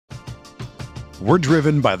We're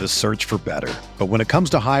driven by the search for better. But when it comes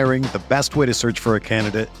to hiring, the best way to search for a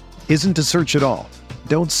candidate isn't to search at all.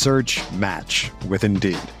 Don't search, match with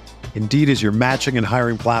Indeed. Indeed is your matching and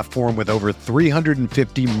hiring platform with over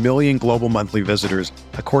 350 million global monthly visitors,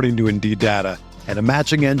 according to Indeed data, and a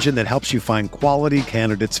matching engine that helps you find quality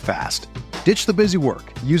candidates fast. Ditch the busy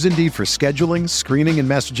work. Use Indeed for scheduling, screening, and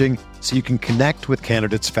messaging so you can connect with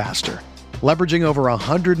candidates faster. Leveraging over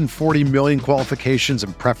 140 million qualifications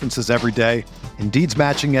and preferences every day, Indeed's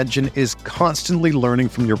matching engine is constantly learning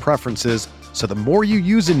from your preferences, so the more you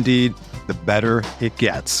use Indeed, the better it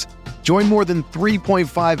gets. Join more than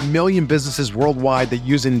 3.5 million businesses worldwide that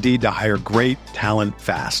use Indeed to hire great talent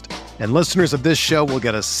fast. And listeners of this show will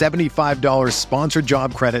get a $75 sponsored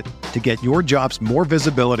job credit to get your jobs more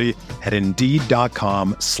visibility at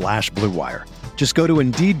Indeed.com/Blue Wire. Just go to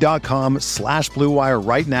Indeed.com/Blue Wire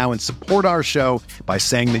right now and support our show by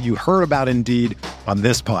saying that you heard about Indeed on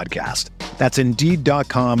this podcast. That's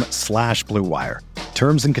Indeed.com/Blue Wire.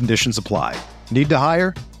 Terms and conditions apply. Need to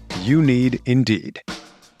hire? You need Indeed.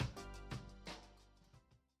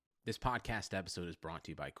 This podcast episode is brought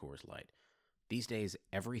to you by Coors Light. These days,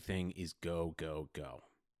 everything is go, go, go.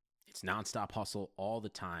 It's nonstop hustle all the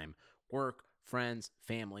time. Work, friends,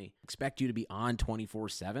 family, expect you to be on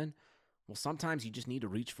 24/7. Well, sometimes you just need to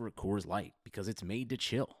reach for a Coors Light because it's made to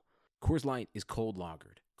chill. Coors Light is cold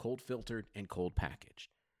lagered, cold filtered, and cold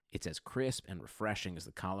packaged. It's as crisp and refreshing as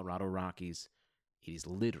the Colorado Rockies. It is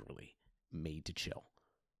literally made to chill.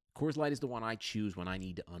 Coors Light is the one I choose when I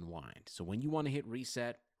need to unwind. So when you want to hit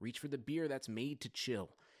reset, reach for the beer that's made to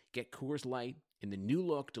chill. Get Coors Light in the new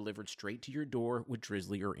look delivered straight to your door with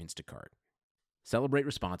Drizzly or Instacart. Celebrate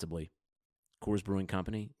responsibly. Coors Brewing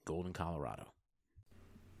Company, Golden, Colorado.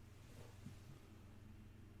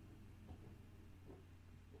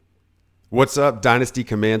 What's up, Dynasty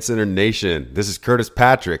Command Center Nation? This is Curtis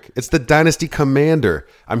Patrick. It's the Dynasty Commander.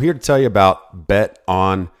 I'm here to tell you about Bet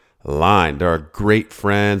Online. They're our great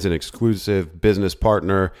friends and exclusive business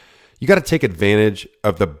partner. You got to take advantage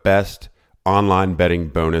of the best online betting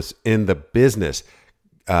bonus in the business.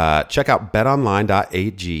 Check out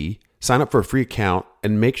betonline.ag, sign up for a free account,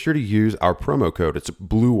 and make sure to use our promo code. It's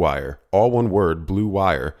Blue Wire, all one word, Blue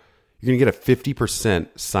Wire. You're going to get a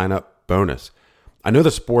 50% sign up bonus. I know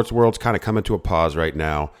the sports world's kind of coming to a pause right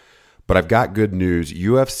now, but I've got good news.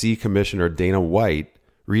 UFC Commissioner Dana White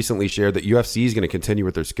recently shared that UFC is going to continue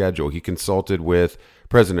with their schedule. He consulted with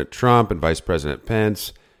President Trump and Vice President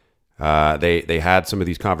Pence. They had some of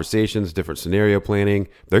these conversations, different scenario planning.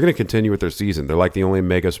 They're going to continue with their season. They're like the only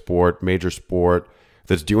major sport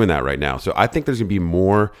that's doing that right now. So I think there's going to be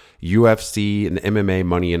more UFC and MMA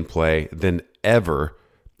money in play than ever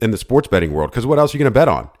in the sports betting world, because what else are you going to bet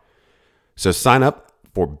on? So sign up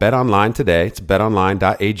for Bet Online today. It's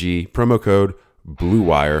betonline.ag, promo code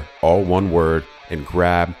BlueWire, all one word, and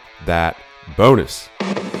grab that bonus.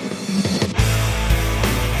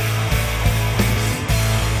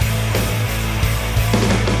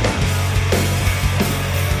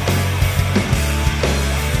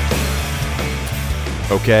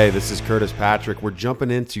 Okay, this is Curtis Patrick. We're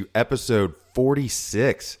jumping into episode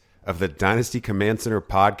 46 of the Dynasty Command Center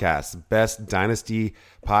podcast, the best Dynasty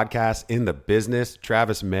podcast in the business.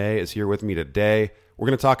 Travis May is here with me today. We're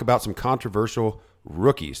going to talk about some controversial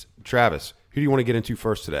rookies. Travis, who do you want to get into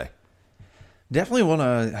first today? Definitely want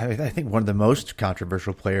to. I think one of the most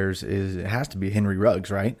controversial players it has to be Henry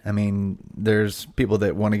Ruggs, right? I mean, there's people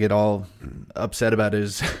that want to get all upset about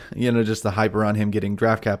his, just the hype around him getting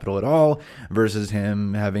draft capital at all versus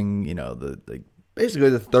him having,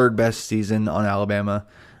 basically the third best season on Alabama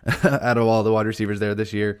out of all the wide receivers there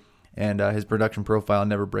this year, and his production profile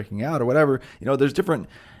never breaking out or whatever. There's different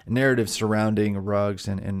narratives surrounding Ruggs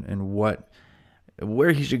and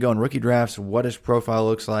where he should go in rookie drafts, what his profile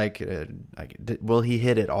looks like. Will he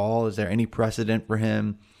hit at all? Is there any precedent for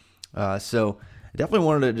him? So I definitely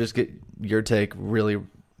wanted to just get your take really,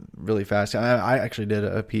 really fast. I actually did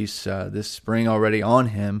a piece this spring already on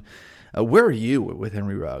him. Where are you with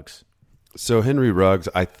Henry Ruggs? So Henry Ruggs,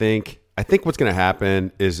 I think what's going to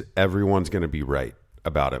happen is everyone's going to be right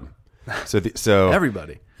about him. So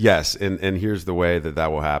everybody. Yes, and here's the way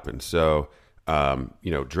that will happen. So,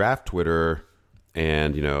 draft Twitter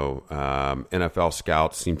and, NFL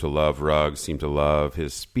scouts seem to love Ruggs, seem to love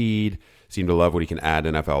his speed, seem to love what he can add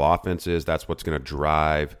to NFL offenses. That's what's going to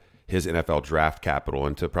drive his NFL draft capital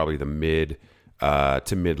into probably the mid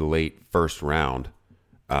to mid-late first round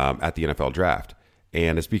at the NFL draft.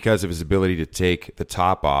 And it's because of his ability to take the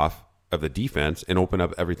top off of the defense and open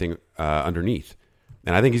up everything underneath.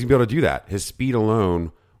 And I think he's going to be able to do that. His speed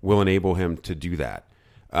alone will enable him to do that.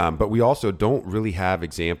 But we also don't really have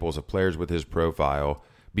examples of players with his profile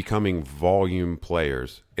becoming volume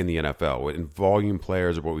players in the NFL. And volume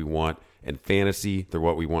players are what we want in fantasy. They're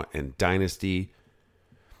what we want in dynasty.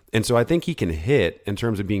 And so I think he can hit in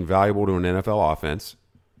terms of being valuable to an NFL offense.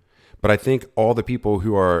 But I think all the people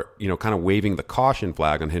who are, kind of waving the caution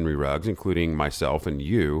flag on Henry Ruggs, including myself and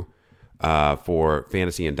you, for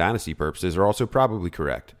fantasy and dynasty purposes, are also probably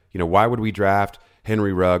correct. Why would we draft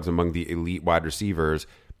Henry Ruggs among the elite wide receivers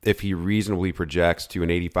if he reasonably projects to an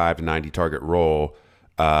 85 to 90 target role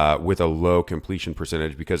with a low completion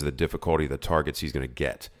percentage because of the difficulty of the targets he's going to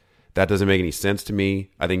get? That doesn't make any sense to me.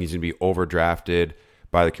 I think he's going to be overdrafted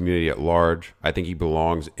by the community at large. I think he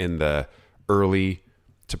belongs in the early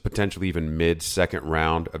to potentially even mid-second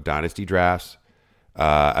round of dynasty drafts.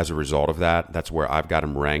 As a result of that, that's where I've got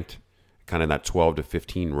him ranked, kind of in that 12 to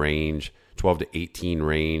 15 range, 12 to 18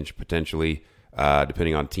 range potentially,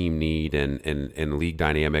 depending on team need and league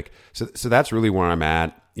dynamic. So that's really where I'm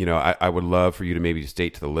at. I would love for you to maybe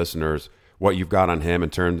state to the listeners what you've got on him in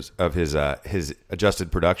terms of his adjusted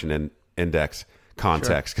production index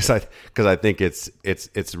context, because I think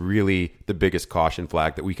it's really the biggest caution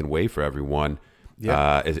flag that we can wave for everyone.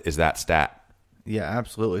 Is that stat. Yeah,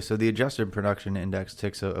 absolutely. So the adjusted production index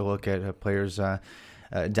takes a look at a player's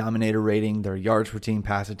dominator rating, their yards per team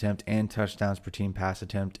pass attempt, and touchdowns per team pass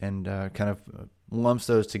attempt, and kind of lumps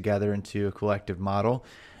those together into a collective model.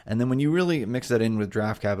 And then when you really mix that in with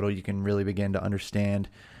draft capital, you can really begin to understand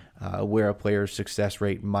where a player's success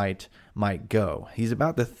rate might go. He's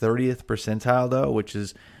about the 30th percentile, though, which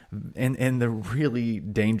is in the really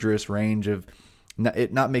dangerous range of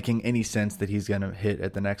it not making any sense that he's going to hit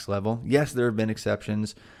at the next level. Yes, there have been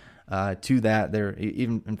exceptions to that.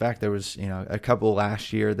 In fact, there was a couple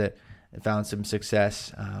last year that found some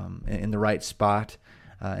success in the right spot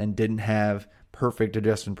and didn't have perfect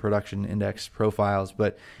adjusted production index profiles.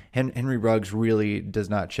 But Henry Ruggs really does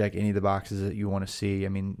not check any of the boxes that you want to see. I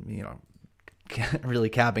mean, really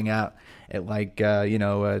capping out at like a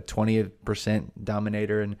 20%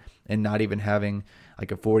 dominator and not even having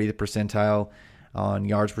like a 40th percentile on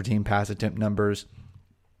yards per team pass attempt numbers.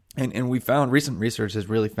 And we found, recent research has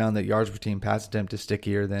really found that yards per team pass attempt is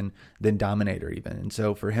stickier than dominator even. And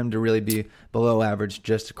so for him to really be below average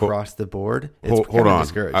just across the board, it's kind of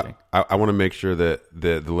discouraging. I want to make sure that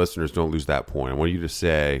the listeners don't lose that point. I want you to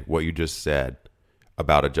say what you just said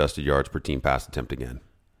about adjusted yards per team pass attempt again.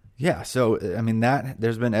 Yeah, so I mean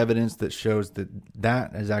there's been evidence that shows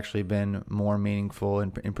that has actually been more meaningful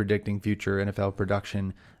in predicting future NFL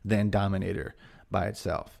production than dominator by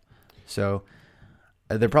itself. So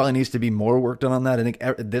there probably needs to be more work done on that. I think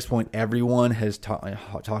at this point, everyone has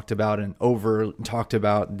talked about and talked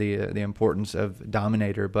about the importance of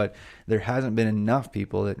dominator, but there hasn't been enough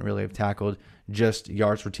people that really have tackled just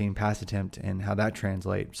yards per team pass attempt and how that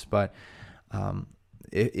translates. But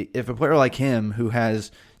if a player like him, who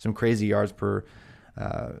has some crazy yards per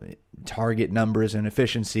target numbers and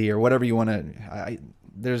efficiency or whatever you want to,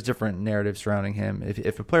 there's different narratives surrounding him.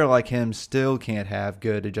 If a player like him still can't have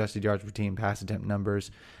good adjusted yards per team pass attempt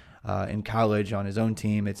numbers in college on his own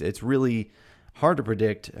team, it's really hard to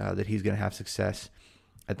predict that he's going to have success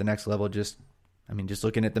at the next level. Just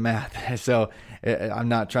looking at the math. So I'm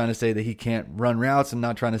not trying to say that he can't run routes. I'm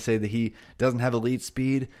not trying to say that he doesn't have elite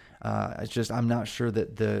speed. It's just I'm not sure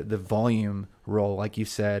that the volume role, like you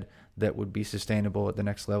said, that would be sustainable at the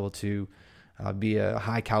next level to be a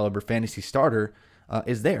high caliber fantasy starter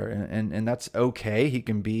is there. And that's okay. He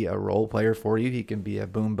can be a role player for you. He can be a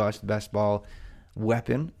boom bust best ball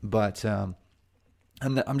weapon, but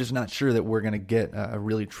I'm just not sure that we're going to get a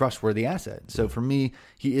really trustworthy asset. So for me,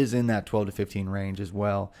 he is in that 12 to 15 range as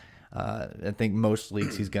well. I think most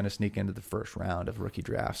leagues he's going to sneak into the first round of rookie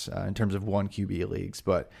drafts in terms of 1 QB leagues,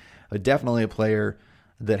 but definitely a player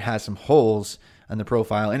that has some holes in the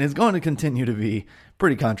profile and is going to continue to be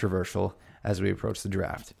pretty controversial as we approach the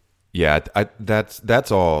draft. Yeah,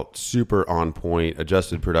 that's all super on point.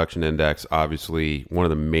 Adjusted production index, obviously one of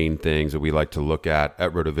the main things that we like to look at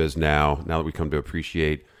RotoViz now that we come to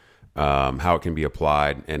appreciate how it can be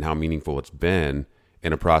applied and how meaningful it's been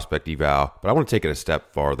in a prospect eval. But I want to take it a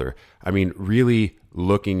step farther. I mean, really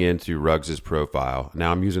looking into Ruggs' profile.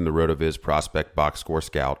 Now I'm using the RotoViz Prospect Box Score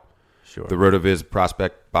Scout. Sure. The RotoViz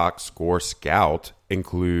Prospect Box Score Scout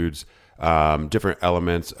includes different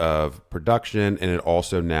elements of production, and it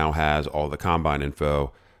also now has all the combine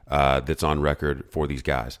info that's on record for these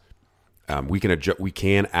guys. We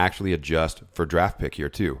can actually adjust for draft pick here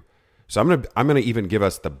too. So I'm gonna even give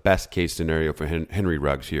us the best case scenario for Henry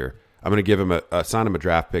Ruggs here. I'm gonna give him assign him a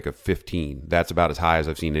draft pick of 15. That's about as high as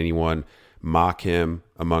I've seen anyone mock him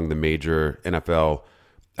among the major NFL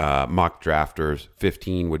mock drafters.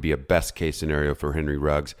 15 would be a best case scenario for Henry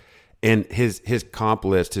Ruggs. And his comp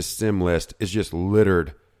list, his sim list is just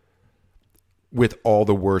littered with all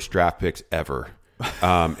the worst draft picks ever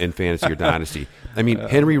in fantasy or dynasty. I mean,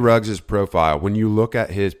 Henry Ruggs' profile, when you look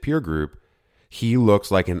at his peer group, he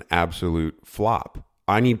looks like an absolute flop.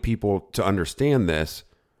 I need people to understand this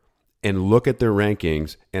and look at their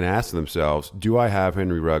rankings and ask themselves, do I have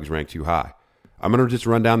Henry Ruggs ranked too high? I'm going to just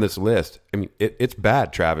run down this list. I mean, it's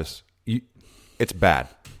bad, Travis. It's bad.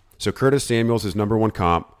 So Curtis Samuel's his number one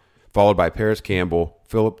comp, followed by Paris Campbell,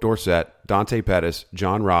 Philip Dorsett, Dante Pettis,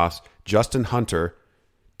 John Ross, Justin Hunter,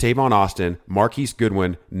 Tavon Austin, Marquise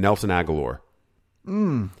Goodwin, Nelson Aguilar.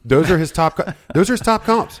 Those are his top. Those are his top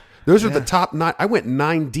comps. Those are the top 9. I went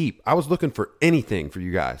 9 deep. I was looking for anything for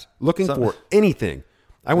you guys. For anything.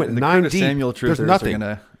 I went 9 deep. Samuel there's nothing.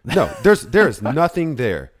 No, there is nothing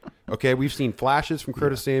there. Okay, we've seen flashes from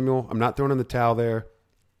Curtis Samuel. I'm not throwing in the towel there.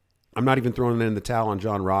 I'm not even throwing in the towel on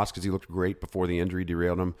John Ross because he looked great before the injury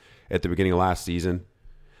derailed him at the beginning of last season.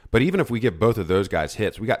 But even if we give both of those guys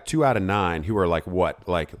hits, we got 2 out of 9 who are like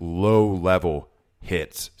low-level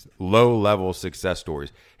hits, low-level success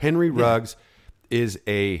stories. Henry Ruggs is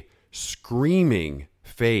a screaming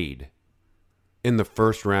fade in the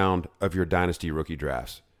first round of your dynasty rookie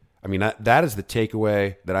drafts. I mean, that is the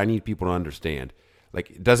takeaway that I need people to understand.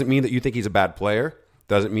 Like, it doesn't mean that you think he's a bad player.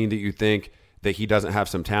 Doesn't mean that you think that he doesn't have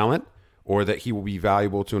some talent or that he will be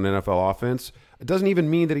valuable to an NFL offense. It doesn't even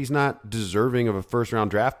mean that he's not deserving of a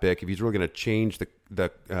first-round draft pick if he's really going to change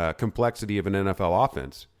the complexity of an NFL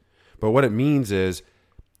offense. But what it means is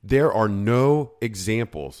there are no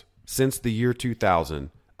examples since the year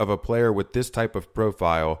 2000 of a player with this type of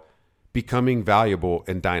profile becoming valuable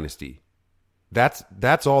in dynasty.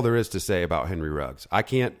 That's all there is to say about Henry Ruggs. I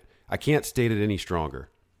can't state it any stronger.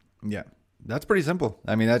 Yeah, that's pretty simple.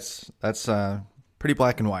 I mean, that's pretty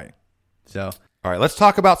black and white. So, all right, let's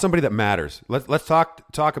talk about somebody that matters. Let's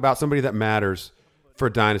talk about somebody that matters for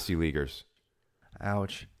dynasty leaguers.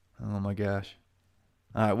 Ouch! Oh my gosh.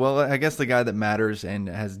 All right, well, I guess the guy that matters and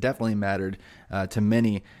has definitely mattered to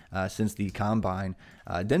many since the combine,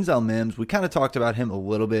 Denzel Mims. We kind of talked about him a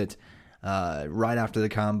little bit right after the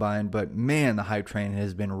combine, but man, the hype train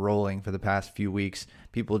has been rolling for the past few weeks.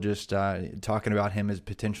 People just talking about him as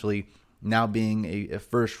potentially now being a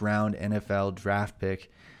first-round NFL draft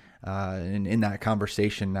pick, and in that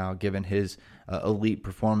conversation now, given his elite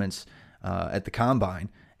performance at the combine.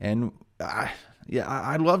 And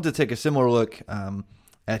I'd love to take a similar look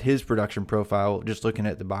at his production profile, just looking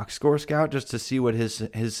at the box score scout, just to see what his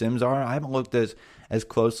sims are. I haven't looked as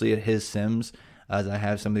closely at his sims as I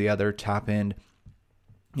have some of the other top end,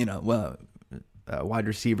 wide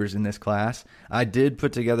receivers in this class. I did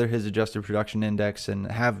put together his adjusted production index and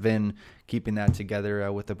have been keeping that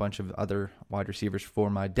together with a bunch of other wide receivers for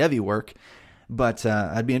my Devy work. But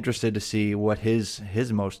I'd be interested to see what his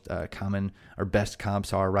most common or best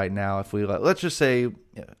comps are right now. If we let's just say,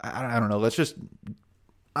 I don't know, let's just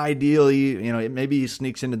ideally, maybe he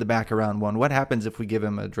sneaks into the back around 1. What happens if we give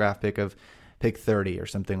him a draft pick of pick 30 or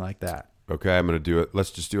something like that? Okay, I'm going to do it.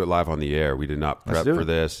 Let's just do it live on the air. We did not prep for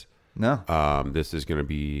this. No. This is going to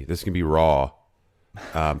be raw.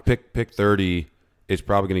 Pick 30 is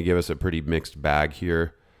probably going to give us a pretty mixed bag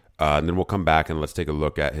here. And then we'll come back and let's take a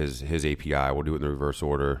look at his API. We'll do it in the reverse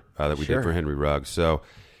order that we did for Henry Ruggs. So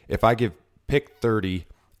if I give pick 30,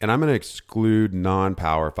 and I'm going to exclude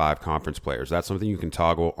non-Power 5 conference players. That's something you can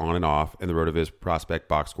toggle on and off in the RotoViz Prospect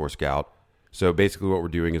Box Score Scout. So basically what we're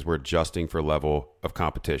doing is we're adjusting for level of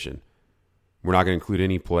competition. We're not going to include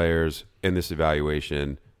any players in this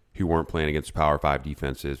evaluation who weren't playing against Power 5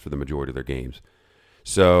 defenses for the majority of their games.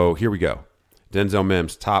 So here we go. Denzel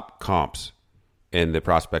Mims, top comps in the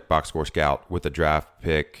Prospect Box Score Scout with a draft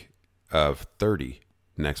pick of 30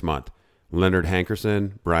 next month. Leonard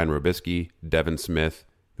Hankerson, Brian Robisky, Devin Smith.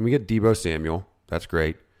 And we get Deebo Samuel. That's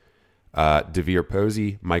great. DeVere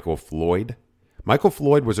Posey, Michael Floyd. Michael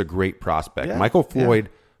Floyd was a great prospect. Yeah, Michael Floyd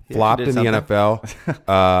flopped in the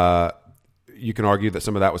NFL. You can argue that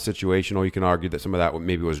some of that was situational. You can argue that some of that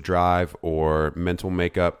maybe was drive or mental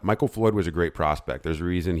makeup. Michael Floyd was a great prospect. There's a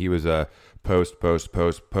reason he was a post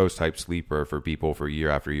type sleeper for people for year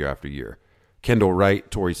after year after year. Kendall Wright,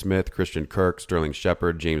 Torrey Smith, Christian Kirk, Sterling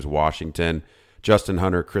Shepard, James Washington, Justin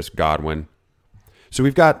Hunter, Chris Godwin. So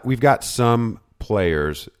we've got some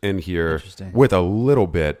players in here with a little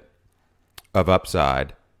bit of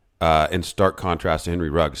upside in stark contrast to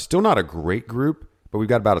Henry Ruggs. Still not a great group, but we've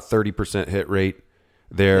got about a 30% hit rate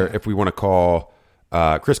there. Yeah. If we want to call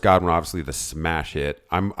Chris Godwin, obviously the smash hit.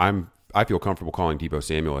 I feel comfortable calling Deebo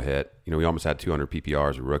Samuel a hit. He almost had 200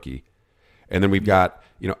 PPR as a rookie. And then we've got,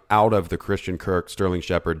 out of the Christian Kirk, Sterling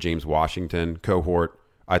Shepard, James Washington cohort,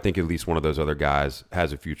 I think at least one of those other guys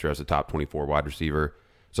has a future as a top 24 wide receiver.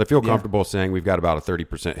 So I feel comfortable saying we've got about a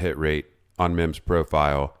 30% hit rate on Mims'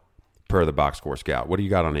 profile per the Box Score Scout. What do you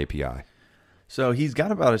got on API? So he's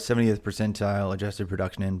got about a 70th percentile adjusted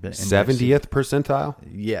production index. 70th percentile?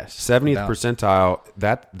 Yes. 70th percentile,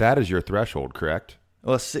 that is your threshold, correct?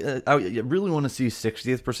 Well, I really want to see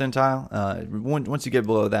 60th percentile. Once you get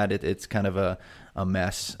below that, it's kind of a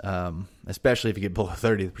mess, especially if you get below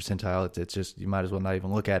 30th percentile. It's just, you might as well not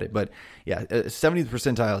even look at it. But yeah, 70th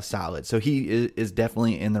percentile is solid. So he is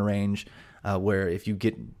definitely in the range where if you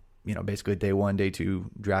get, basically day 1, day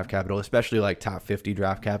 2 draft capital, especially like top 50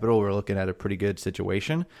 draft capital, we're looking at a pretty good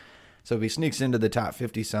situation. So if he sneaks into the top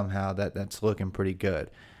 50 somehow, that's looking pretty good.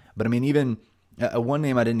 But I mean, even one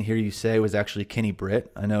name I didn't hear you say was actually Kenny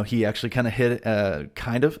Britt. I know he actually kind of hit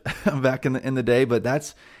back in the day,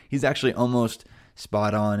 but he's actually almost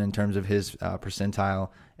spot on in terms of his percentile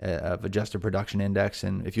of adjusted production index.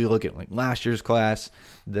 And if you look at like last year's class,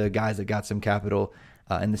 the guys that got some capital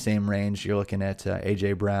in the same range, you're looking at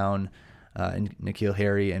A.J. Brown, and N'Keal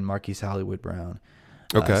Harry, and Marquise Hollywood Brown.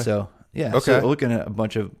 Okay. So looking at a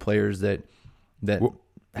bunch of players that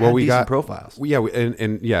we got profiles.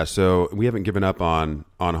 So we haven't given up on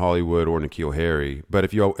Hollywood or N'Keal Harry, but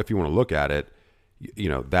if you want to look at it,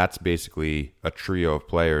 that's basically a trio of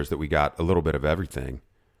players that we got a little bit of everything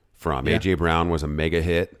from. Yeah. A.J. Brown was a mega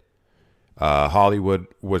hit. Hollywood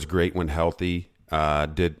was great when healthy.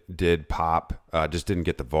 Did pop, just didn't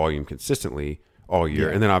get the volume consistently all year.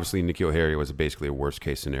 Yeah. And then obviously N'Keal Harry was basically a worst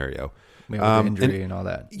case scenario. With the injury and all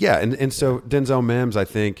that. Yeah. And so Denzel Mims, I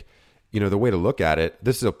think, the way to look at it,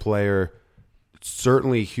 this is a player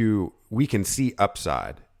certainly who we can see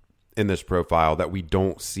upside in this profile that we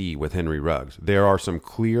don't see with Henry Ruggs. There are some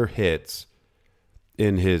clear hits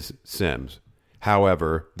in his sims.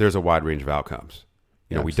 However, there's a wide range of outcomes.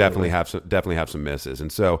 We definitely have some misses.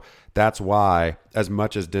 And so that's why, as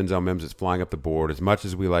much as Denzel Mims is flying up the board, as much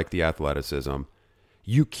as we like the athleticism,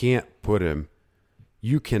 you cannot put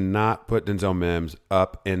Denzel Mims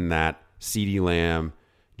up in that CeeDee Lamb,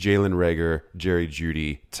 Jalen Reagor, Jerry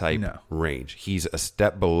Jeudy type range. He's a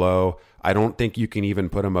step below. I don't think you can even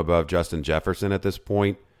put him above Justin Jefferson at this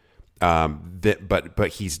point. But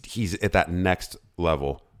he's at that next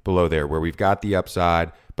level below there where we've got the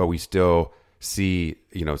upside, but we still see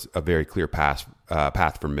a very clear path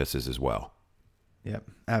for misses as well. Yep,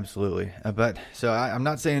 absolutely. But so I'm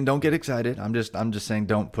not saying don't get excited. I'm just saying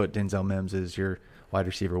don't put Denzel Mims as your wide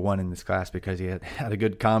receiver 1 in this class because he had a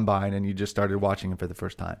good combine and you just started watching him for the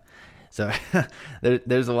first time. So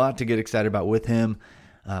there's a lot to get excited about with him,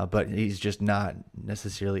 but he's just not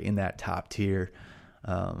necessarily in that top tier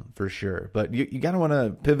for sure. But you kind of want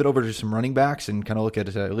to pivot over to some running backs and kind of look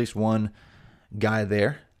at least one guy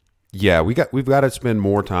there. Yeah, we've got to spend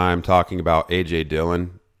more time talking about A.J.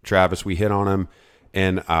 Dillon. Travis, we hit on him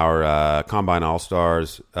in our Combine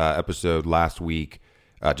All-Stars episode last week.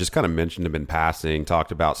 Just kind of mentioned him in passing,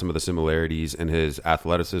 talked about some of the similarities in his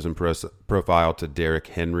athleticism profile to Derrick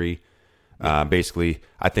Henry. Basically,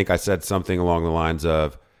 I think I said something along the lines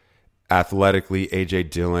of athletically, A.J.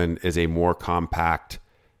 Dillon is a more compact,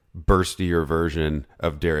 burstier version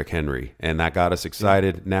of Derrick Henry. And that got us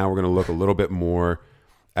excited. Now we're going to look a little bit more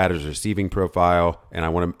at his receiving profile, and I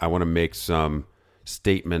want to make some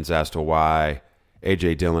statements as to why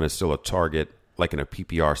A.J. Dillon is still a target, like in a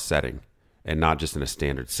PPR setting, and not just in a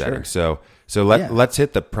standard setting. Sure. So let's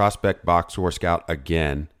hit the prospect box score scout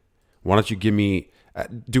again. Why don't you give me?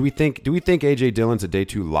 Do we think A.J. Dillon's a day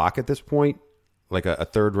 2 lock at this point, like a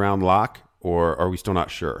 3rd round lock, or are we still not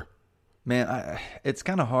sure? Man, it's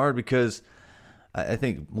kind of hard because I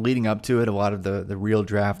think leading up to it, a lot of the real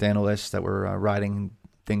draft analysts that were writing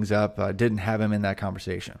things up didn't have him in that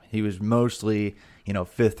conversation. He was mostly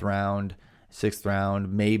 5th round, 6th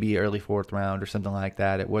round, maybe early 4th round or something like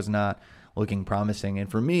that. It was not looking promising,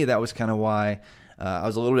 and for me that was kind of why I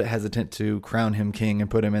was a little bit hesitant to crown him king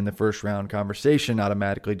and put him in the 1st round conversation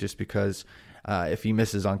automatically, just because if he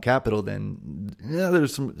misses on capital, then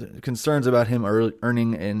there's some concerns about him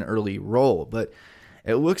earning an early role. But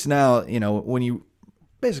it looks now, when you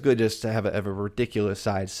basically just have a ridiculous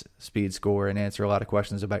size speed score and answer a lot of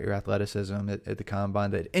questions about your athleticism at the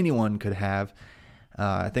combine that anyone could have.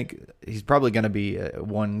 I think he's probably going to be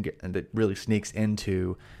one that really sneaks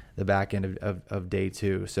into the back end of day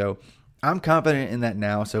 2. So I'm confident in that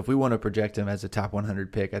now. So if we want to project him as a top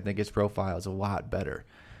 100 pick, I think his profile is a lot better.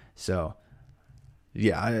 So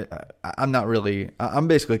yeah, I'm not really. I'm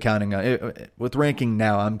basically counting with ranking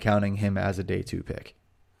now. I'm counting him as a day 2 pick.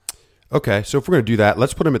 Okay, so if we're going to do that,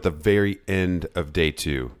 let's put him at the very end of day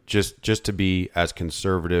 2, just to be as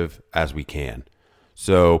conservative as we can.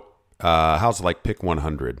 So how's like pick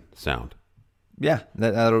 100 sound? Yeah,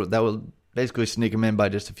 that will basically sneak him in by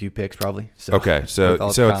just a few picks, probably. So, okay, so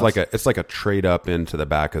it's like a trade up into the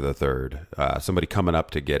back of the third. Somebody coming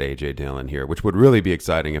up to get A.J. Dillon here, which would really be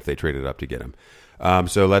exciting if they traded up to get him.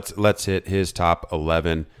 So let's hit his top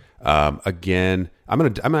 11. Again, I'm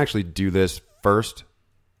gonna actually do this first,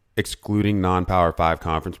 excluding non-Power 5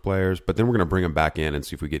 conference players, but then we're gonna bring them back in and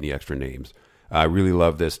see if we get any extra names. I really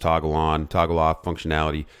love this toggle on, toggle off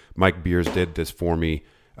functionality. Mike Beers did this for me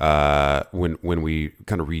when we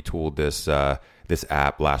kind of retooled this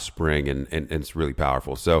app last spring, and it's really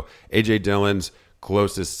powerful. So A.J. Dillon's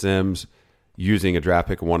closest sims, using a draft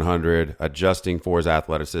pick 100, adjusting for his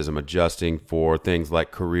athleticism, adjusting for things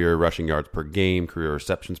like career rushing yards per game, career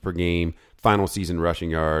receptions per game, final season rushing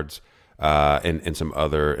yards, and some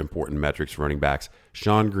other important metrics for running backs.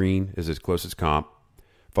 Sean Green is his closest comp,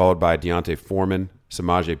 followed by Deontay Foreman,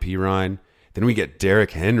 Samaje Perine. Then we get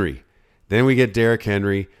Derrick Henry.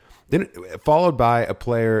 Then followed by a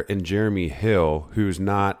player in Jeremy Hill, who's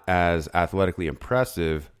not as athletically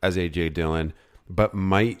impressive as A.J. Dillon, but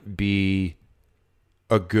might be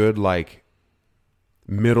a good, like,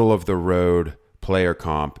 middle-of-the-road player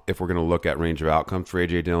comp if we're going to look at range of outcomes for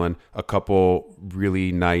A.J. Dillon. A couple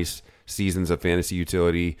really nice seasons of fantasy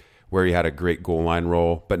utility where he had a great goal line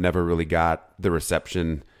role, but never really got the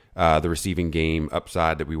reception, the receiving game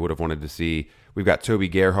upside that we would have wanted to see. We've got Toby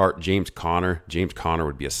Gerhart, James Conner. James Conner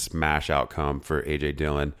would be a smash outcome for A.J.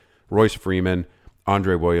 Dillon. Royce Freeman,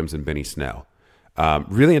 Andre Williams, and Benny Snell.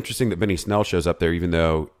 Really interesting that Benny Snell shows up there, even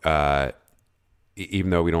though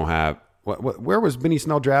we don't have. Where was Benny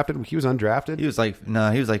Snell drafted? He was undrafted. He was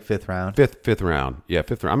like fifth round. Fifth round. Yeah,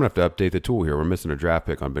 fifth round. I'm gonna have to update the tool here. We're missing a draft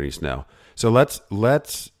pick on Benny Snell. So let's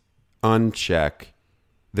uncheck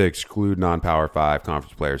the exclude non-Power 5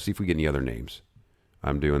 conference players. See if we get any other names.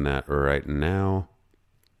 I'm doing that right now.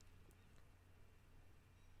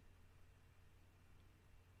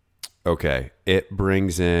 Okay, it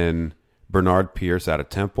brings in Bernard Pierce out of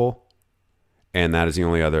Temple, and that is the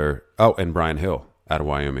only other. Oh, and Brian Hill out of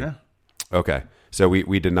Wyoming. Yeah. Okay, so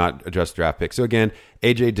we did not adjust draft pick. So again,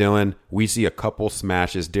 A.J. Dillon, we see a couple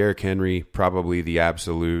smashes. Derrick Henry, probably the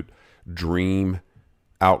absolute dream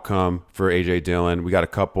outcome for A.J. Dillon. We got a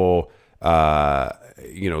couple,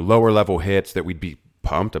 lower level hits that we'd be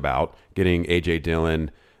pumped about getting A.J. Dillon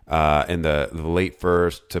in the late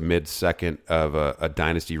first to mid second of a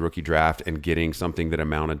dynasty rookie draft, and getting something that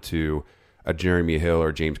amounted to a Jeremy Hill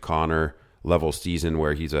or James Conner level season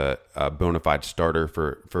where he's a bona fide starter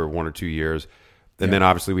for 1 or 2 years. And then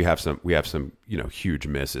obviously we have some huge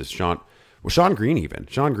misses. Sean Green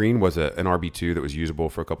was an RB2 that was usable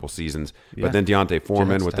for a couple seasons, but then Deontay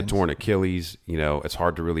Foreman with the torn Achilles, it's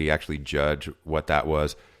hard to really actually judge what that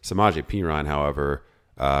was. Samaje Perine, however,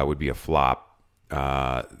 would be a flop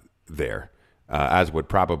there, as would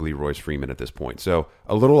probably Royce Freeman at this point. So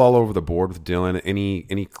a little all over the board with Dillon.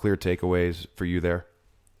 Any clear takeaways for you there?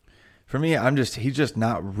 For me, he's just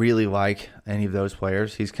not really like any of those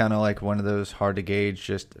players. He's kind of like one of those hard to gauge,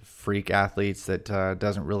 just freak athletes that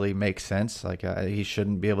doesn't really make sense. Like he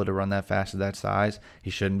shouldn't be able to run that fast at that size. He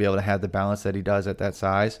shouldn't be able to have the balance that he does at that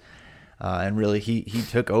size. And really, he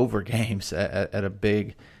took over games at a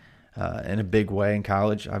big in a big way in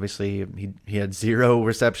college. Obviously, he had 0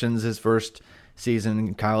 receptions his first season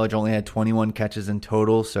in college. Only had 21 catches in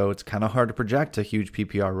total, so it's kind of hard to project a huge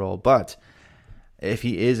PPR role. But if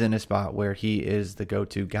he is in a spot where he is the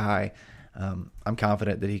go-to guy, I'm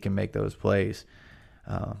confident that he can make those plays.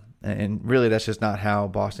 And really, that's just not how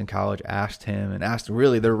Boston College asked him and asked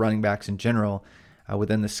really their running backs in general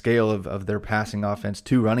within the scale of their passing offense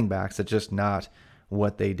to running backs. That's just not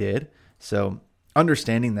what they did. So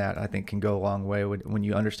understanding that, I think, can go a long way when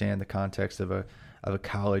you understand the context of a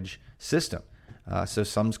college system. So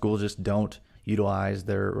some schools just don't utilize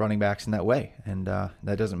their running backs in that way, and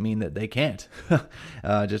that doesn't mean that they can't.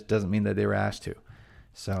 Just doesn't mean that they were asked to.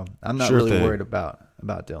 So I'm not really worried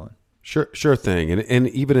about Dillon. Sure thing. And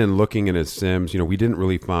even in looking at his sims, we didn't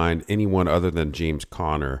really find anyone other than James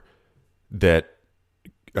Conner that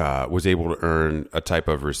was able to earn a type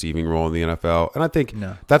of receiving role in the NFL. And I think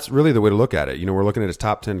that's really the way to look at it. We're looking at his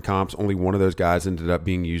top 10 comps. Only one of those guys ended up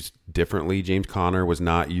being used differently. James Conner was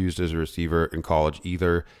not used as a receiver in college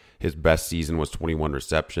either. His best season was 21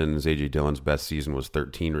 receptions. A.J. Dillon's best season was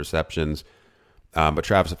 13 receptions. But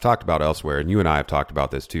Travis, I've talked about elsewhere, and you and I have talked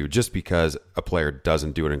about this too. Just because a player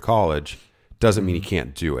doesn't do it in college doesn't mean he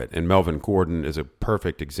can't do it. And Melvin Gordon is a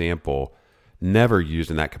perfect example. Never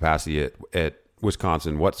used in that capacity at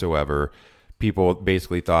Wisconsin whatsoever. People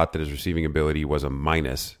basically thought that his receiving ability was a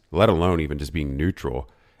minus, let alone even just being neutral.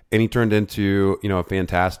 And he turned into a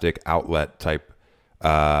fantastic outlet type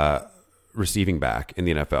receiving back in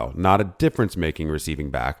the NFL, not a difference-making receiving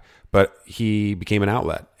back, but he became an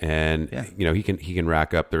outlet, and he can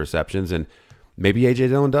rack up the receptions, and maybe A.J.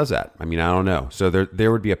 Dillon does that. I mean, I don't know. So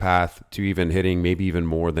there would be a path to even hitting maybe even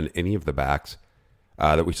more than any of the backs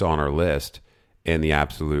that we saw on our list in the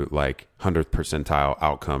absolute 100th percentile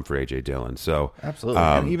outcome for A.J. Dillon. So absolutely,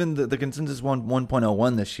 and even the consensus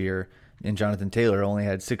 1.01 this year in Jonathan Taylor only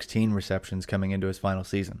had 16 receptions coming into his final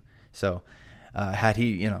season. So had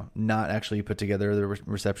he not actually put together the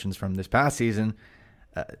receptions from this past season,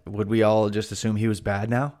 would we all just assume he was bad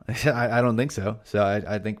now? I don't think so. So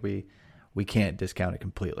I think we can't discount it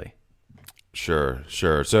completely. Sure.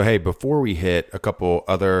 So, hey, before we hit a couple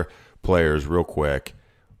other players real quick,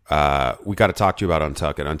 we got to talk to you about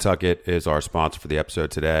Untuck It. Untuck It is our sponsor for the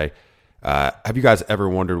episode today. Have you guys ever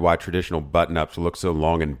wondered why traditional button-ups look so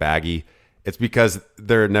long and baggy? It's because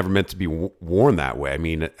they're never meant to be worn that way. I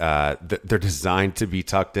mean, they're designed to be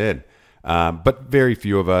tucked in. But very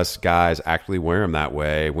few of us guys actually wear them that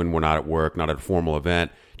way when we're not at work, not at a formal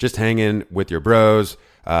event, just hanging with your bros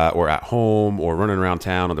or at home or running around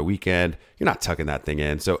town on the weekend. You're not tucking that thing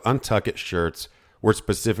in. So Untuck It shirts were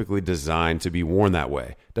specifically designed to be worn that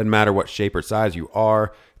way. Doesn't matter what shape or size you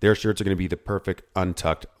are, their shirts are going to be the perfect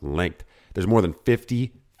untucked length. There's more than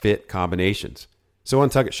 50 fit combinations. So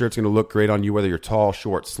Untuck It shirt's going to look great on you whether you're tall,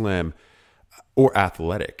 short, slim, or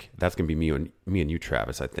athletic. That's going to be me and you,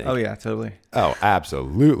 Travis, I think. Oh, yeah, totally. Oh,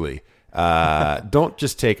 absolutely. Don't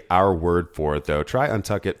just take our word for it, though. Try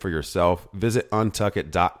Untuck It for yourself. Visit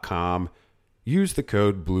untuckit.com. Use the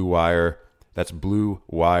code BLUEWIRE. That's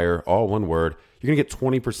BLUEWIRE, all one word. You're going to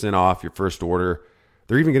get 20% off your first order.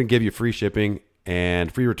 They're even going to give you free shipping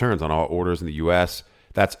and free returns on all orders in the U.S.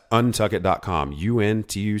 That's untuckit.com,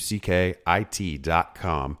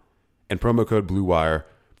 UNTUCKIT.com, and promo code BLUEWIRE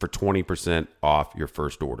for 20% off your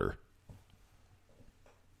first order.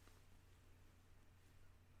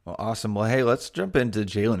 Well, awesome. Well, hey, let's jump into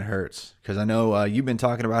Jalen Hurts, because I know you've been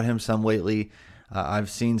talking about him some lately. I've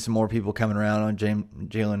seen some more people coming around on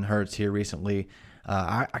Jalen Hurts here recently.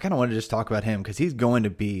 I kind of want to just talk about him because he's going to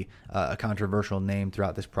be a controversial name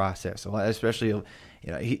throughout this process, especially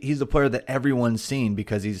he's the player that everyone's seen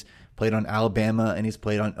because he's played on Alabama and he's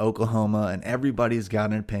played on Oklahoma, and everybody's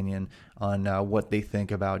got an opinion on what they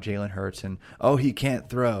think about Jalen Hurts. And, he can't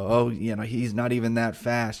throw. He's not even that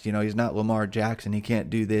fast. He's not Lamar Jackson. He can't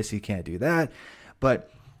do this. He can't do that.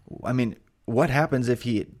 But, I mean, what happens if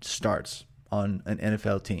he starts on an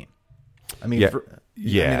NFL team? I mean,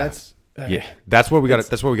 that's what we got.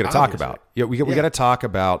 That's what we got to talk about. We got to talk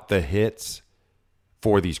about the hits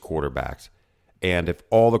for these quarterbacks, and if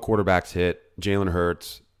all the quarterbacks hit, Jalen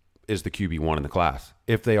Hurts is the QB1 in the class.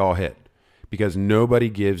 If they all hit, because nobody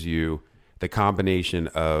gives you the combination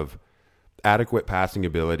of adequate passing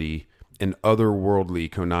ability and otherworldly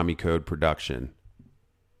Konami code production.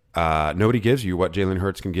 Nobody gives you what Jalen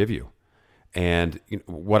Hurts can give you. And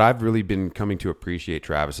what I've really been coming to appreciate,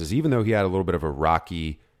 Travis, is even though he had a little bit of a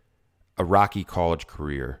rocky college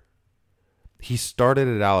career, he started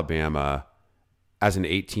at Alabama as an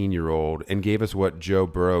 18-year-old and gave us what Joe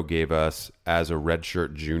Burrow gave us as a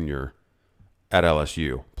redshirt junior at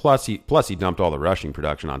LSU. Plus he dumped all the rushing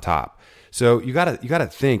production on top. So you gotta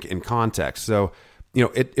think in context. So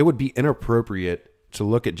it would be inappropriate to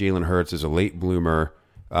look at Jalen Hurts as a late bloomer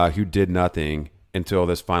who did nothing until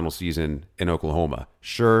this final season in Oklahoma.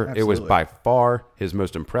 Sure, absolutely. It was by far his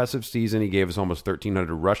most impressive season. He gave us almost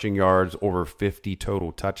 1,300 rushing yards, over 50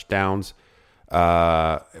 total touchdowns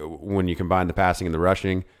when you combine the passing and the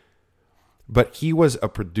rushing. But he was a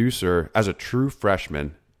producer as a true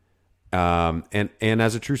freshman and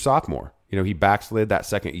as a true sophomore. He backslid that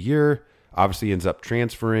second year, obviously ends up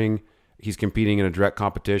transferring. He's competing in a direct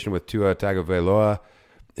competition with Tua Tagovailoa.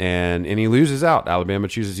 And he loses out. Alabama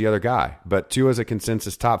chooses the other guy. But Tua's a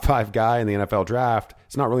consensus top 5 guy in the NFL draft.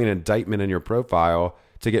 It's not really an indictment in your profile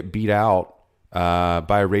to get beat out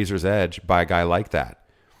by a razor's edge by a guy like that.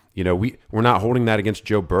 We're not holding that against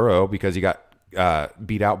Joe Burrow because he got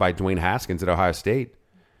beat out by Dwayne Haskins at Ohio State.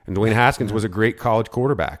 And Dwayne Haskins was a great college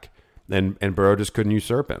quarterback. And Burrow just couldn't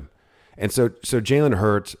usurp him. And so Jalen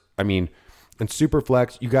Hurts, I mean, in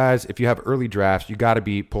Superflex, you guys, if you have early drafts, you got to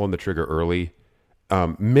be pulling the trigger early.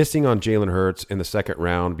 Missing on Jalen Hurts in the second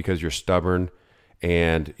round because you're stubborn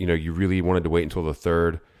and you really wanted to wait until the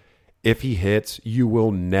third. If he hits, you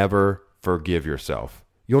will never forgive yourself.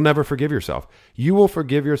 You'll never forgive yourself. You will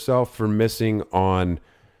forgive yourself for missing on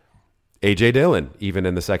A.J. Dillon, even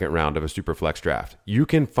in the second round of a Superflex draft. You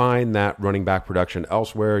can find that running back production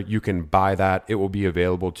elsewhere. You can buy that. It will be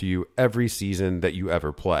available to you every season that you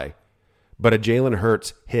ever play. But a Jalen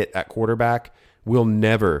Hurts hit at quarterback will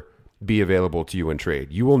never be available to you in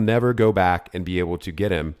trade. You will never go back and be able to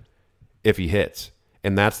get him if he hits.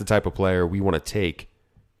 And that's the type of player we want to take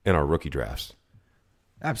in our rookie drafts.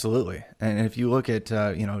 Absolutely. And if you look at,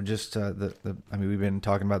 we've been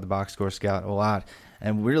talking about the box score scout a lot,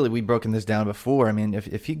 and really we've broken this down before. I mean,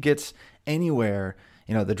 if he gets anywhere,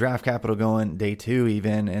 the draft capital going day 2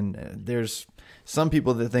 even, and there's some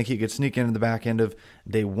people that think he could sneak into the back end of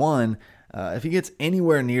day 1. If he gets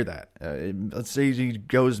anywhere near that, let's say he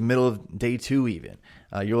goes middle of day 2 even,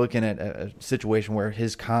 you're looking at a situation where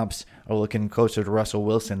his comps are looking closer to Russell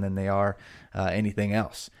Wilson than they are anything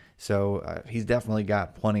else. So he's definitely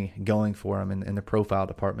got plenty going for him in the profile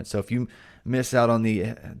department. So if you miss out on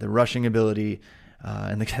the rushing ability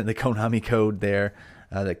and the Konami code there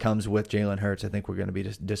that comes with Jalen Hurts, I think we're going to be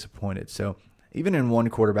just disappointed. So even in one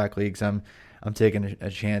quarterback leagues, I'm taking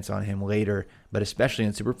a chance on him later, but especially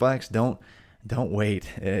in Superflex, don't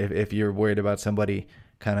wait if you're worried about somebody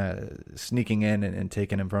kind of sneaking in and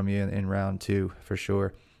taking him from you in round 2 for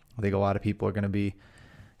sure. I think a lot of people are going to be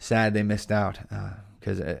sad they missed out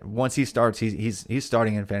because once he starts, he's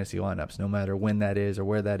starting in fantasy lineups, no matter when that is or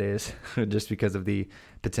where that is, just because of the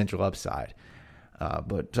potential upside.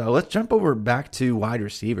 But let's jump over back to wide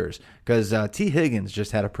receivers because T. Higgins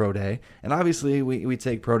just had a pro day. And obviously we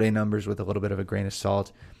take pro day numbers with a little bit of a grain of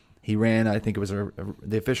salt. He ran, I think it was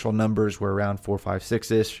the official numbers were around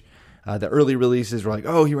 4.56-ish. The early releases were like,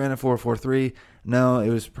 oh, he ran a 4.43. No, it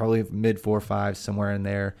was probably mid 4.5, somewhere in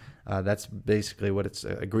there. That's basically what it's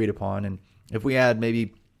agreed upon. And if we add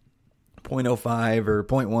maybe 0.05 or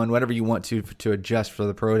 0.1, whatever you want to adjust for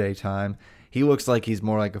the pro day time, he looks like he's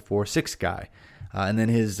more like a 4.6 guy. And then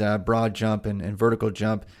his broad jump and vertical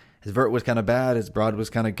jump, his vert was kind of bad, his broad was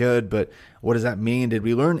kind of good. But what does that mean? Did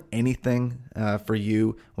we learn anything for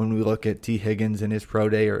you when we look at T. Higgins in his pro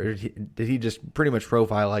day, or did he just pretty much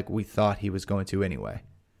profile like we thought he was going to anyway?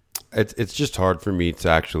 It's just hard for me to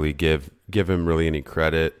actually give him really any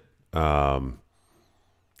credit.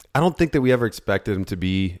 I don't think that we ever expected him to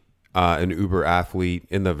be an uber athlete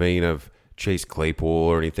in the vein of Chase Claypool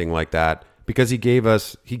or anything like that, because he gave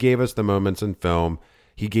us the moments in film.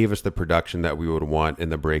 He gave us the production that we would want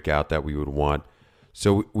and the breakout that we would want.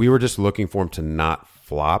 So we were just looking for him to not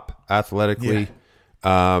flop athletically.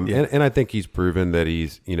 Yeah. And I think he's proven that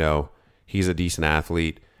he's a decent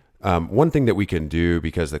athlete. One thing that we can do,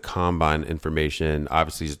 because the combine information,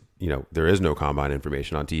 obviously, there is no combine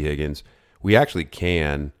information on T. Higgins. We actually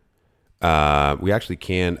can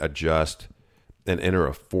adjust and enter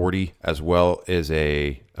a 40 as well as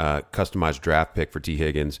a customized draft pick for T.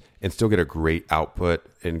 Higgins and still get a great output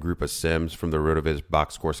in group of sims from the RotoViz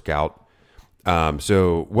box score scout.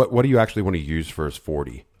 So what do you actually want to use for his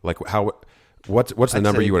 40? Like what's the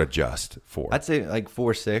number you would adjust for? I'd say like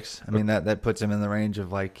 4.6. I mean, that puts him in the range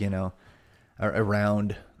of like,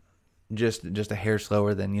 around just a hair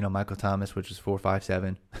slower than, Michael Thomas, which is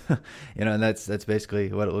 4.57. And that's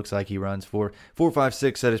basically what it looks like he runs.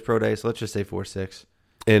 4.56 at his pro day, so let's just say 4.6.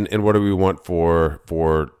 And what do we want for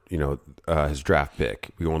his draft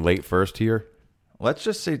pick? We going late first here? Let's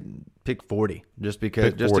just say pick 40, just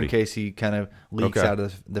in case he kind of leaks out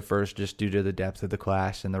of the first, just due to the depth of the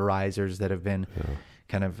class and the risers that have been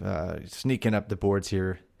kind of sneaking up the boards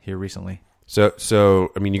here recently.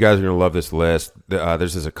 So I mean, you guys are going to love this list.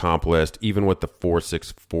 There's this comp list, even with the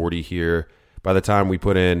 4.640 here. By the time we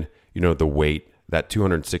put in, the weight, that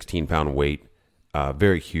 216-pound weight,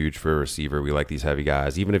 very huge for a receiver. We like these heavy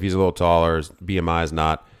guys. Even if he's a little taller, his BMI is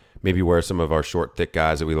not maybe where some of our short, thick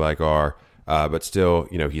guys that we like are, but still,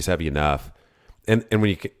 he's heavy enough. And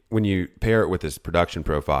when you pair it with his production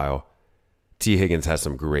profile, T. Higgins has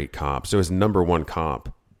some great comp. So his number one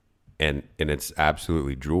comp, and it's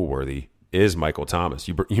absolutely drool-worthy, is Michael Thomas.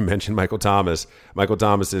 You mentioned Michael Thomas. Michael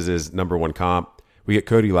Thomas is his number one comp. We get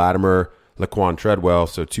Cody Latimer, Laquan Treadwell,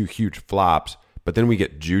 so 2 huge flops. But then we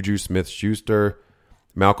get Juju Smith-Schuster,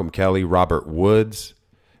 Malcolm Kelly, Robert Woods,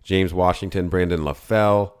 James Washington, Brandon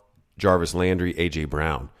LaFell, Jarvis Landry, A.J.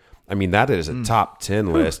 Brown. I mean, that is a top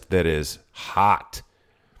 10 list that is hot.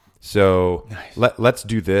 So nice. Let's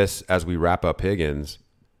do this as we wrap up Higgins.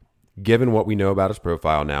 Given what we know about his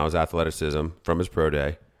profile now, his athleticism from his pro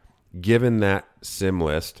day, given that sim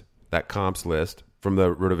list, that comps list from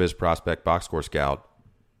the RotoViz Prospect Box Score Scout,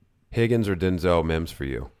 Higgins or Denzel Mims for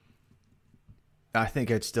you? I think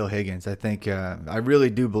it's still Higgins. I think I really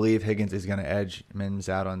do believe Higgins is going to edge Mims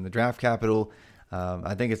out on the draft capital.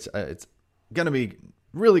 I think it's going to be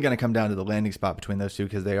really going to come down to the landing spot between those two,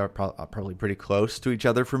 because they are probably pretty close to each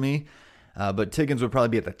other for me. But Higgins would probably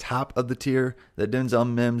be at the top of the tier that Denzel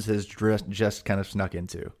Mims has just kind of snuck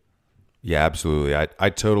into. Yeah, absolutely. I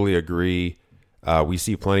totally agree. We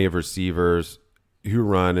see plenty of receivers who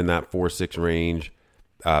run in that 4.6 range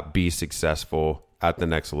be successful at the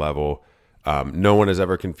next level. No one has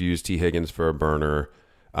ever confused T. Higgins for a burner.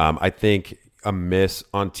 I think a miss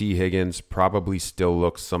on T. Higgins probably still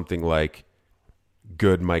looks something like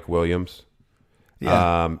good Mike Williams.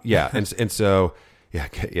 Yeah. And so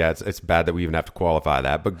it's bad that we even have to qualify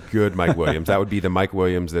that, but good Mike Williams. That would be the Mike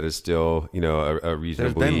Williams that is still, a reasonably.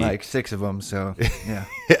 There's been like 6 of them, so yeah.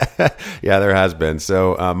 Yeah, there has been.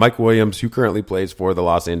 So Mike Williams, who currently plays for the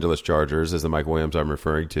Los Angeles Chargers, is the Mike Williams I'm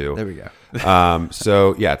referring to. There we go.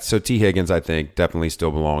 So T. Higgins, I think, definitely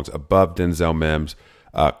still belongs above Denzel Mims.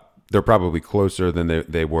 They're probably closer than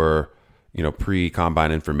they were,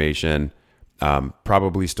 pre-combine information.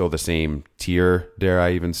 Probably still the same tier, dare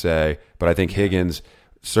I even say. But I think Higgins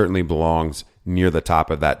certainly belongs near the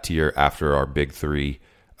top of that tier after our big 3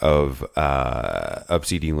 of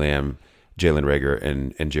CeeDee Lamb, Jalen Reagor,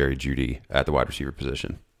 and Jerry Jeudy at the wide receiver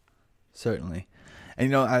position. Certainly.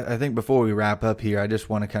 And, I think before we wrap up here, I just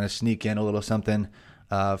want to kind of sneak in a little something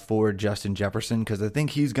for Justin Jefferson, because I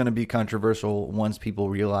think he's going to be controversial once people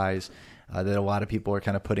realize that a lot of people are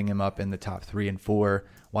kind of putting him up in the top 3 and 4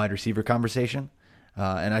 wide receiver conversation.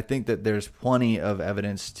 And I think that there's plenty of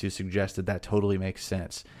evidence to suggest that totally makes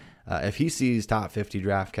sense. If he sees top 50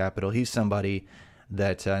 draft capital, he's somebody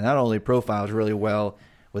that not only profiles really well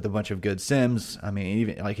with a bunch of good sims. I mean,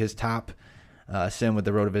 even like his top sim with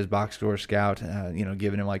the RotoViz box score scout,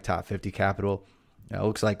 giving him like top 50 capital.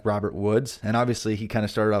 Looks like Robert Woods. And obviously he kind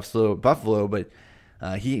of started off slow at Buffalo, but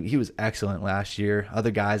he was excellent last year.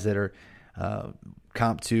 Other guys that are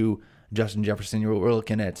comp to Justin Jefferson, we're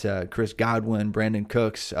looking at Chris Godwin, Brandon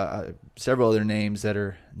Cooks, several other names that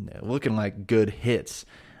are looking like good hits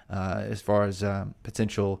as far as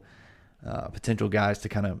potential guys to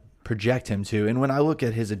kind of project him to. And when I look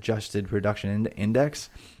at his adjusted production index,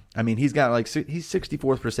 I mean, he's got he's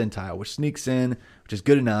 64th percentile, which sneaks in, which is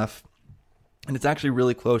good enough. And it's actually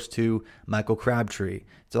really close to Michael Crabtree.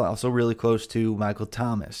 It's also really close to Michael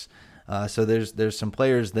Thomas. So there's some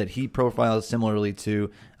players that he profiles similarly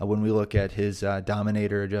to when we look at his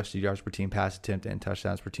dominator, adjusted yards per team pass attempt, and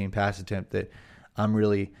touchdowns per team pass attempt that I'm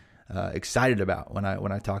really excited about when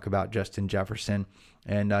I talk about Justin Jefferson.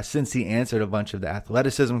 And since he answered a bunch of the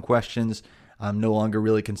athleticism questions, I'm no longer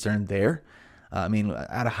really concerned there. I mean,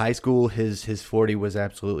 out of high school, his 40 was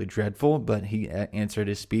absolutely dreadful, but he answered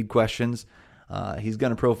his speed questions. He's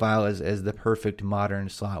going to profile as the perfect modern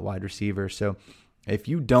slot wide receiver. So if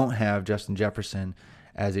you don't have Justin Jefferson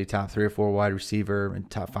as a top 3 or 4 wide receiver and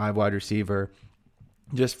top 5 wide receiver,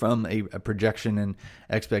 just from a projection and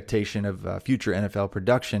expectation of future NFL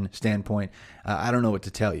production standpoint, I don't know what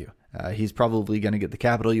to tell you. He's probably going to get the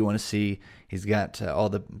capital you want to see. He's got all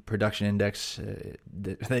the production index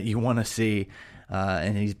that you want to see,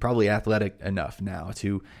 and he's probably athletic enough now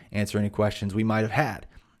to answer any questions we might have had.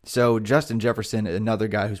 So Justin Jefferson, another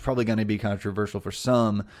guy who's probably going to be controversial for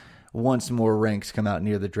some, once more ranks come out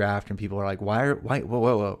near the draft and people are like,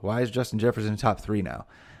 why is Justin Jefferson top 3 now?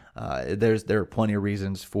 There are plenty of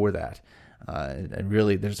reasons for that. And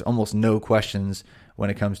really, there's almost no questions when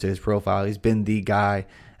it comes to his profile. He's been the guy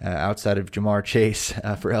outside of Jamar Chase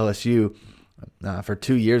for LSU for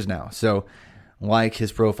 2 years now. So like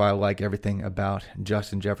his profile, like everything about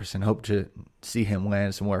Justin Jefferson, hope to see him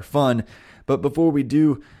land somewhere fun. But before we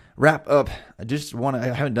do wrap up, I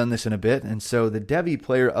haven't done this in a bit, and so the Devy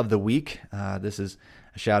Player of the Week, this is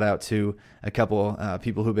a shout out to a couple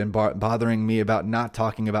people who've been bothering me about not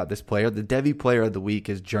talking about this player. The Devy Player of the Week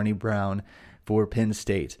is Journey Brown for Penn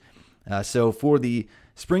State. So for the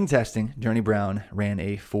spring testing, Journey Brown ran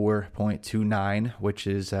a 4.29, which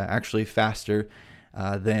is actually faster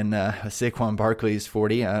than Saquon Barkley's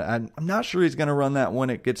 40. I'm not sure he's going to run that when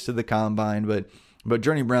it gets to the combine, but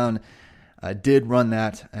Journey Brown did run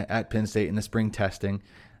that at Penn State in the spring testing.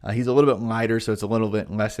 He's a little bit lighter, so it's a little bit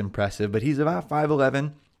less impressive, but he's about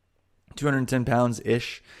 5'11", 210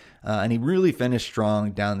 pounds-ish, and he really finished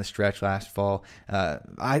strong down the stretch last fall.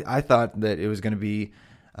 I thought that it was going to be,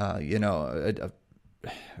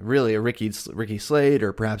 really a Ricky Slade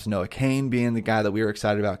or perhaps Noah Cain being the guy that we were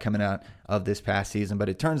excited about coming out of this past season, but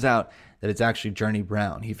it turns out that it's actually Journey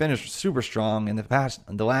Brown. He finished super strong in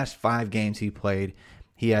the last 5 games he played.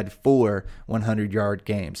 He had 4 100-yard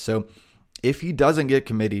games. So if he doesn't get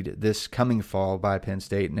committed this coming fall by Penn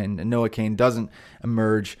State and Noah Cain doesn't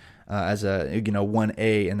emerge as a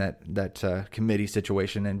 1A in that committee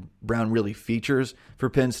situation and Brown really features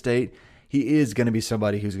for Penn State, he is going to be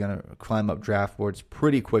somebody who's going to climb up draft boards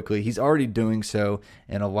pretty quickly. He's already doing so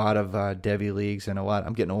in a lot of Devy leagues, and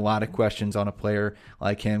I'm getting a lot of questions on a player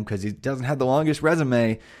like him because he doesn't have the longest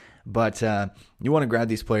resume. But you want to grab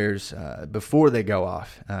these players before they go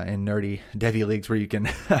off in nerdy Devy leagues where you can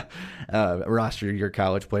roster your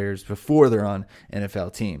college players before they're on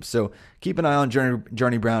NFL teams. So keep an eye on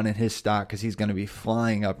Journey Brown and his stock, because he's going to be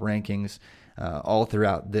flying up rankings all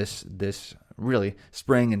throughout this really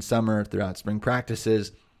spring and summer, throughout spring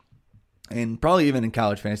practices, and probably even in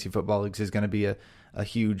college fantasy football leagues is going to be a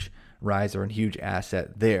huge riser and huge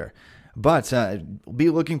asset there. But be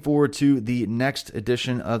looking forward to the next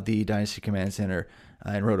edition of the Dynasty Command Center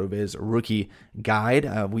and RotoViz Rookie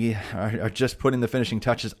Guide. We are just putting the finishing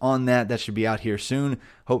touches on that. That should be out here soon.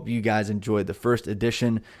 Hope you guys enjoyed the first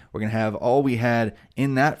edition. We're going to have all we had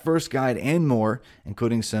in that first guide and more,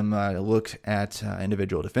 including some looks at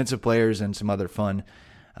individual defensive players and some other fun,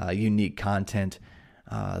 unique content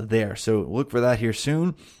there. So look for that here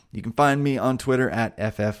soon. You can find me on Twitter at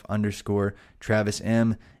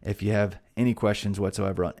FF_TravisM if you have any questions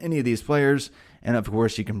whatsoever on any of these players. And of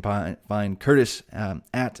course, you can find Curtis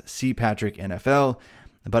at CPatrickNFL.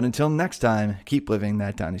 But until next time, keep living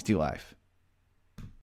that Dynasty life.